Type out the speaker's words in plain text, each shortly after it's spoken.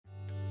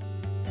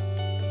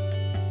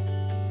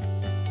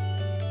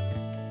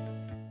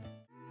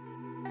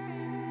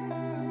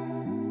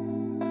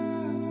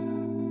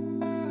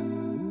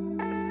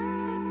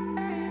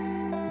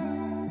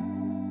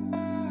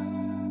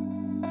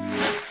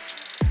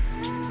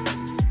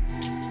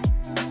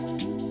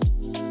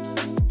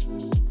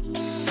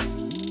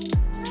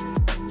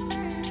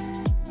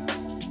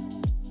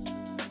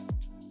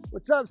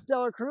up,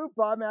 Stellar Crew?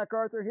 Bob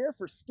MacArthur here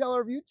for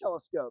Stellarvue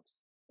Telescopes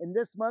in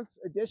this month's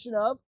edition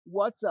of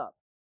What's Up.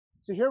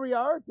 So here we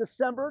are,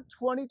 December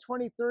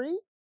 2023.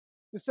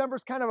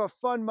 December's kind of a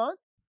fun month.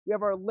 We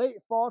have our late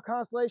fall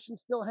constellations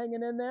still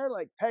hanging in there,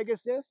 like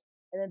Pegasus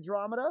and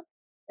Andromeda.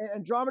 And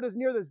Andromeda is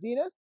near the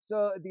zenith,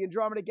 so the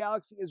Andromeda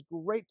Galaxy is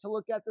great to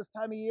look at this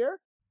time of year.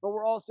 But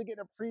we're also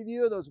getting a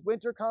preview of those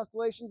winter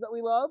constellations that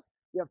we love.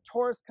 We have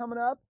Taurus coming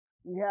up.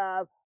 We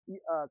have the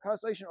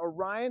constellation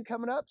Orion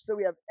coming up. So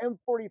we have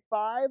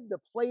M45, the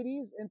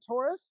Pleiades in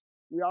Taurus.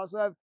 We also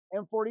have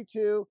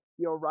M42,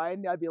 the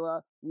Orion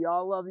Nebula. We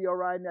all love the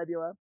Orion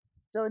Nebula.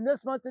 So in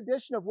this month's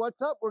edition of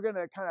What's Up, we're going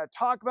to kind of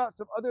talk about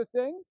some other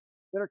things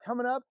that are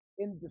coming up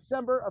in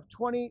December of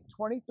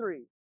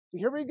 2023. So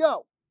here we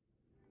go.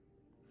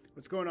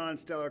 What's going on,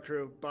 Stellar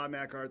Crew? Bob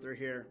MacArthur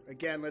here.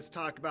 Again, let's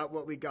talk about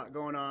what we got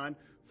going on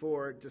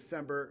for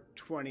December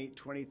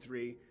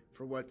 2023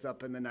 for What's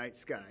Up in the Night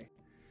Sky.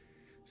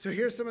 So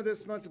here's some of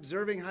this month's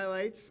observing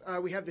highlights.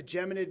 We have the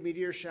Geminid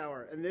meteor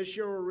shower, and this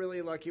year we're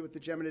really lucky with the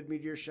Geminid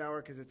meteor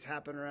shower because it's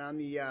happening around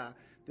the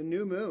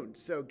new moon.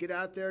 So get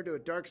out there to a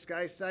dark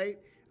sky site,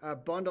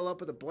 bundle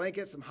up with a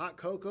blanket, some hot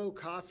cocoa,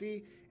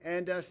 coffee,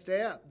 and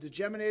stay up. The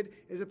Geminid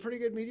is a pretty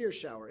good meteor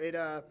shower.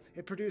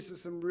 It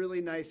produces some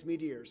really nice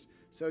meteors.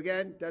 So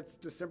again, that's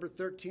December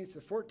 13th to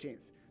 14th.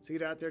 So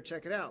get out there,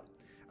 check it out.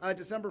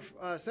 December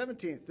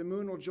 17th, the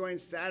moon will join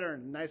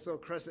Saturn. Nice little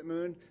crescent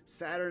moon,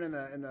 Saturn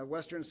in the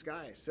western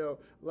sky. So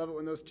love it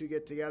when those two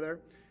get together.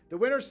 The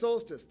winter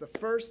solstice, the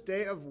first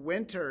day of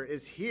winter,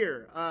 is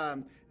here.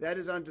 That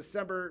is on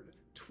December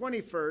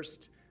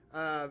 21st,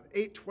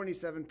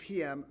 8:27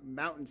 p.m.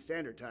 Mountain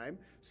Standard Time.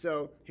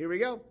 So here we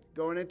go,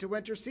 going into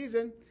winter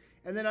season.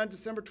 And then on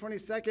December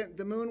 22nd,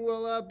 the moon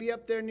will be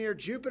up there near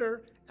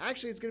Jupiter.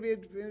 Actually, it's going to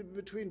be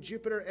between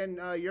Jupiter and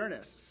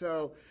Uranus.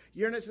 So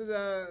Uranus is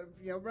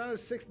around a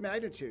 6th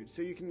magnitude.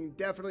 So you can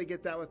definitely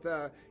get that with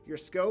your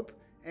scope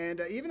and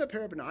even a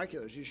pair of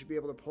binoculars. You should be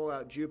able to pull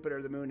out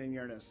Jupiter, the moon, and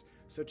Uranus.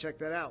 So check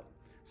that out.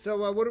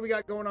 So what do we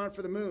got going on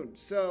for the moon?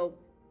 So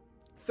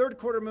third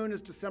quarter moon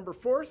is December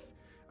 4th.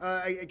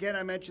 Again,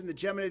 I mentioned the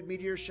Geminid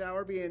meteor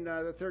shower being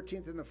the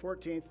 13th and the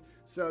 14th.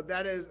 So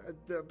that is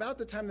about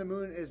the time the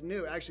moon is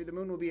new. Actually, the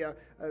moon will be a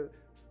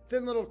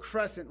thin little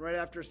crescent right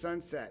after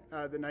sunset,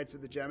 the nights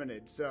of the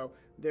Geminid. So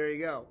there you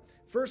go.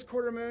 First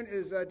quarter moon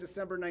is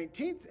December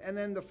 19th, and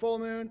then the full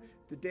moon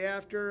the day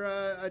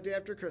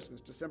after Christmas,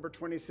 December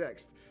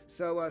 26th.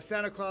 So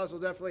Santa Claus will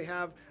definitely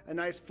have a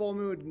nice full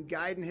moon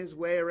guiding his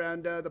way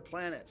around the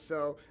planet.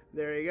 So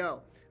there you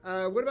go.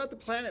 What about the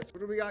planets?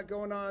 What do we got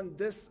going on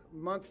this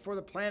month for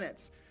the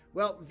planets?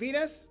 Well,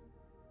 Venus,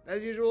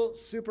 as usual,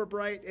 super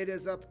bright. It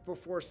is up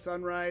before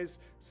sunrise.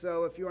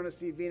 So if you want to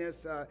see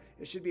Venus,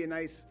 it should be a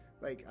nice,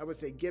 I would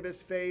say,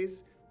 gibbous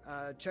phase.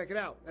 Check it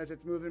out as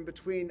it's moving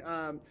between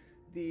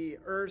the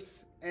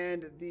Earth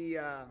and the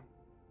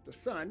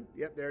sun.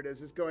 Yep, there it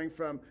is. It's going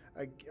from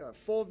a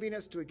full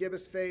Venus to a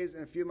gibbous phase.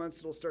 In a few months,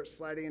 it'll start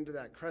sliding into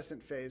that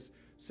crescent phase.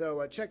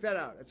 So check that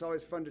out. It's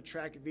always fun to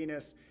track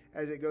Venus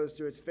as it goes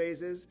through its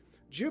phases.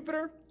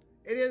 Jupiter,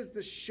 it is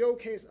the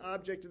showcase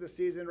object of the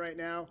season right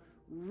now.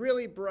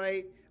 Really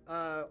bright.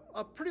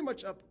 Pretty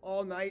much up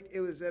all night.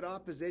 It was at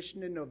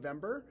opposition in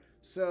November,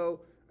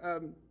 so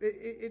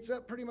it's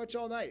up pretty much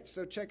all night.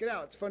 So check it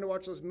out. It's fun to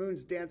watch those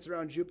moons dance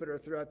around Jupiter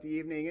throughout the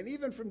evening and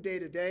even from day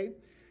to day.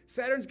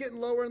 Saturn's getting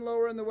lower and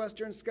lower in the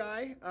western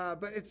sky,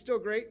 but it's still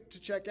great to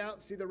check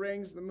out, see the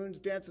rings, the moon's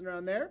dancing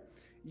around there.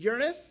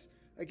 Uranus,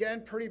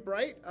 again, pretty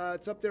bright.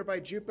 It's up there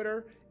by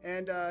Jupiter,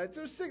 and it's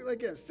a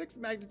 6th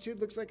magnitude.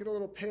 Looks like a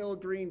little pale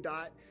green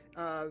dot.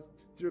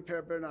 Through a pair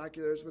of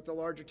binoculars. With the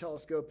larger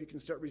telescope, you can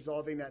start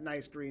resolving that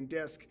nice green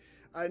disk.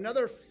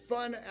 Another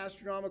fun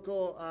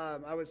astronomical,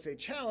 I would say,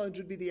 challenge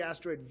would be the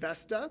asteroid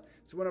Vesta.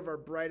 It's one of our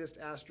brightest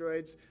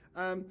asteroids.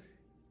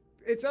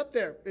 It's up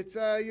there.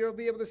 You'll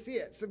be able to see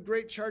it. Some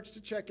great charts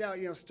to check out.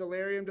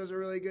 Stellarium does a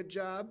really good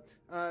job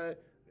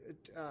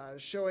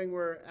showing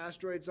where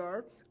asteroids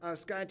are.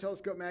 Sky and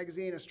Telescope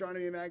magazine,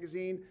 Astronomy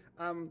magazine.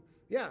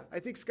 Yeah, I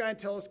think Sky and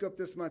Telescope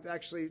this month,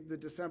 actually, the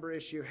December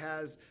issue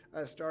has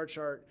a star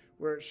chart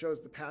where it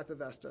shows the path of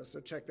Vesta, so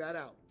check that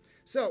out.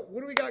 So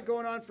what do we got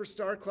going on for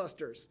star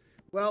clusters?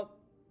 Well,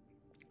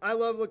 I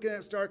love looking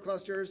at star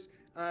clusters,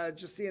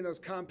 just seeing those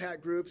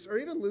compact groups or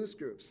even loose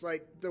groups,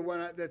 like the one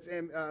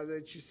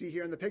that you see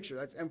here in the picture.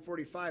 That's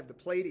M45, the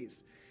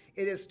Pleiades.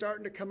 It is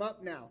starting to come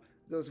up now.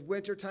 Those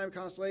wintertime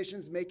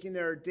constellations making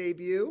their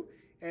debut.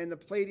 And the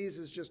Pleiades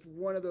is just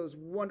one of those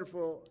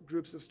wonderful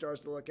groups of stars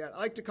to look at. I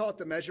like to call it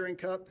the measuring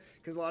cup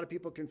because a lot of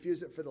people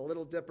confuse it for the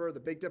Little Dipper, the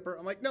Big Dipper.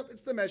 I'm like, nope,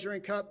 it's the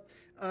measuring cup.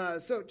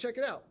 So check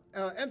it out.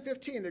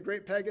 M15, the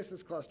Great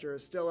Pegasus Cluster,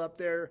 is still up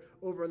there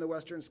over in the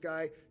western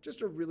sky.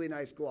 Just a really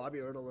nice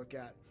globular to look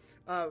at.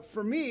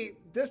 For me,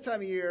 this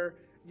time of year,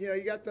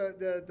 you got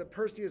the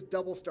Perseus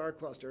double star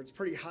cluster. It's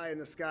pretty high in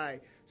the sky.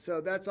 So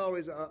that's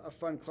always a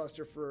fun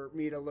cluster for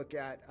me to look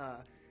at.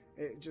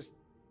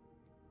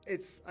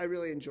 I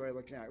really enjoy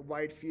looking at it.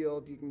 Wide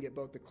field, you can get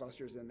both the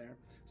clusters in there.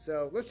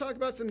 So let's talk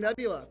about some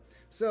nebula.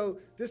 So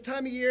this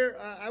time of year,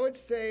 I would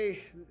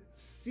say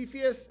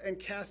Cepheus and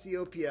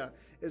Cassiopeia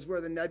is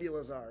where the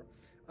nebulas are.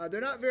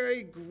 They're not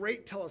very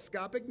great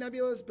telescopic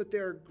nebulas, but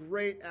they're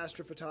great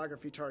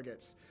astrophotography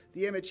targets.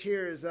 The image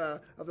here is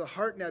of the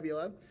Heart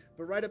Nebula,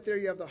 but right up there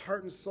you have the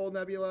Heart and Soul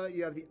Nebula,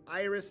 you have the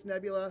Iris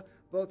Nebula,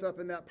 both up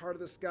in that part of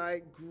the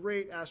sky.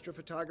 Great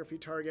astrophotography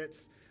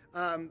targets.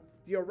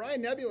 The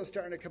Orion Nebula is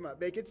starting to come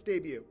up, make its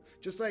debut.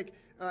 Just like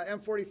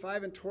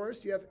M45 in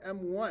Taurus, you have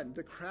M1,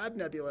 the Crab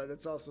Nebula,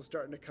 that's also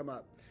starting to come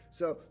up.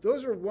 So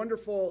those are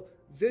wonderful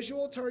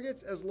visual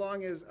targets as well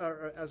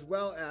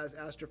as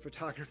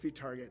astrophotography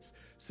targets.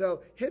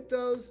 So hit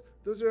those.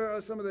 Those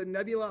are some of the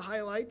nebula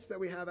highlights that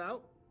we have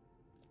out.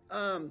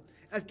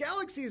 As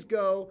galaxies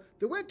go,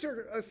 the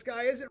winter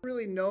sky isn't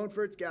really known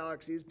for its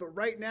galaxies, but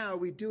right now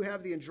we do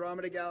have the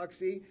Andromeda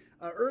Galaxy.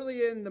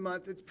 Early in the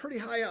month, it's pretty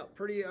high up,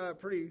 pretty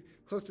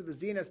close to the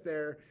zenith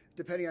there,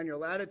 depending on your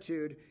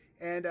latitude.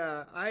 And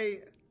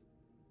I,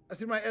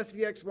 through my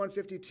SVX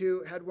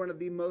 152, had one of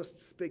the most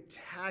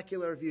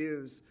spectacular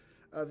views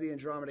of the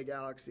Andromeda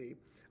Galaxy.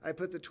 I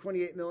put the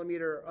 28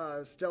 millimeter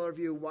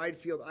Stellarvue wide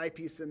field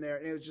eyepiece in there,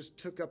 and it just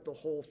took up the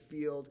whole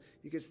field.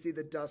 You could see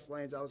the dust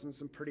lanes. I was in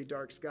some pretty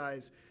dark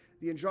skies.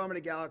 The Andromeda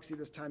Galaxy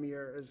this time of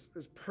year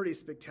is pretty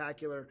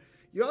spectacular.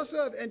 You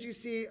also have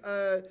NGC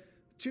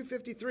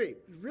 253,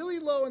 really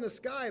low in the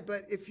sky,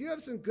 but if you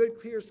have some good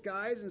clear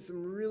skies and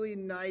some really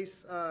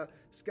nice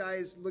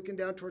skies looking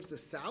down towards the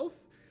south,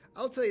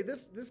 I'll tell you,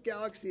 this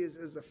galaxy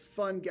is a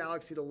fun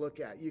galaxy to look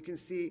at. You can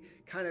see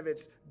kind of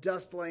its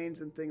dust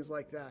lanes and things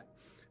like that.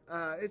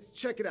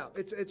 Check it out.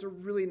 It's a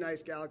really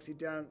nice galaxy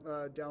down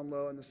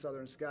low in the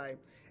southern sky.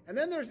 And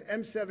then there's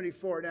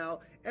M74. Now,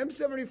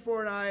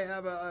 M74 and I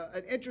have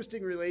an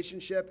interesting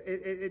relationship.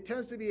 It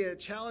tends to be a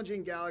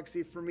challenging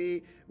galaxy for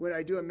me when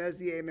I do a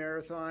Messier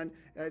marathon.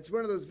 It's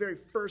one of those very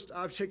first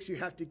objects you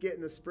have to get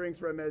in the spring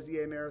for a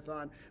Messier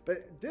marathon.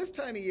 But this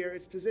time of year,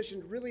 it's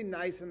positioned really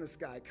nice in the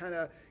sky, kind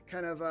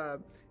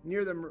of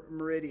near the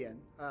meridian.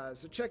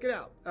 So check it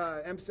out,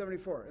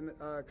 M74 in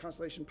the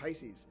constellation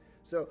Pisces.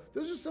 So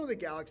those are some of the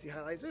galaxy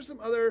highlights. There's some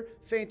other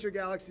fainter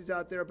galaxies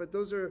out there, but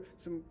those are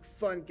some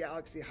fun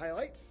galaxy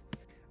highlights.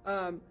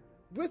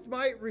 With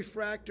my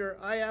refractor,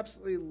 I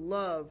absolutely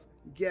love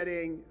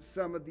getting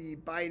some of the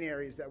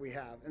binaries that we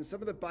have. And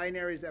some of the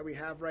binaries that we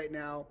have right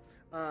now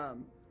are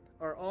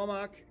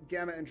Almach,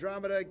 Gamma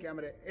Andromeda,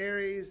 Gamma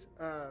Aries.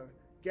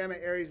 Gamma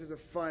Aries is a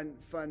fun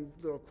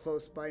little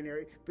close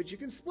binary, but you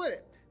can split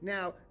it.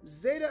 Now,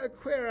 Zeta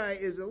Aquarii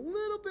is a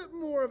little bit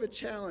more of a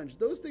challenge.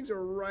 Those things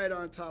are right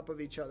on top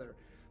of each other.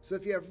 So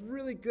if you have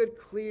really good,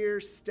 clear,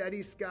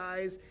 steady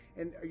skies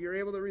and you're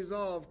able to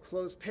resolve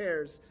close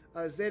pairs,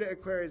 Zeta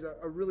Aquarii is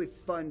a really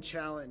fun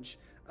challenge.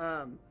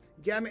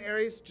 Gamma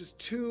Aries, just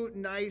two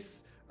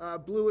nice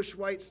bluish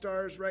white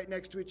stars right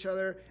next to each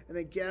other, and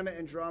then Gamma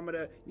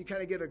Andromeda, you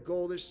kind of get a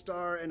goldish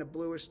star and a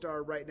bluish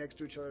star right next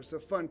to each other, so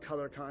fun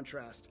color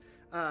contrast.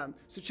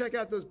 So check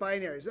out those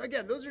binaries.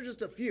 Again, those are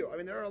just a few. I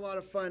mean, there are a lot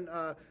of fun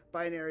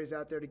binaries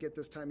out there to get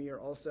this time of year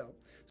also.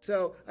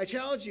 So I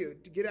challenge you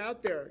to get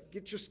out there,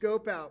 get your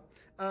scope out.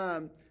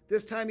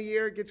 This time of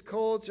year it gets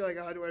cold, so you're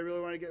like, oh, do I really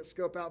want to get a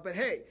scope out? But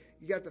hey,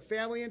 you got the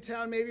family in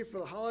town maybe for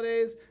the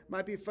holidays.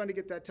 Might be fun to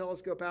get that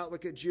telescope out,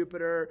 look at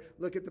Jupiter,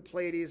 look at the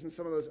Pleiades and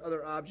some of those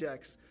other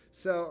objects.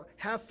 So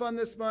have fun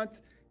this month.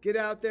 Get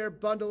out there,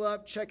 bundle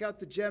up, check out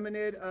the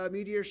Geminid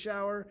meteor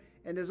shower.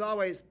 And as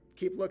always,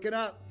 keep looking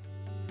up.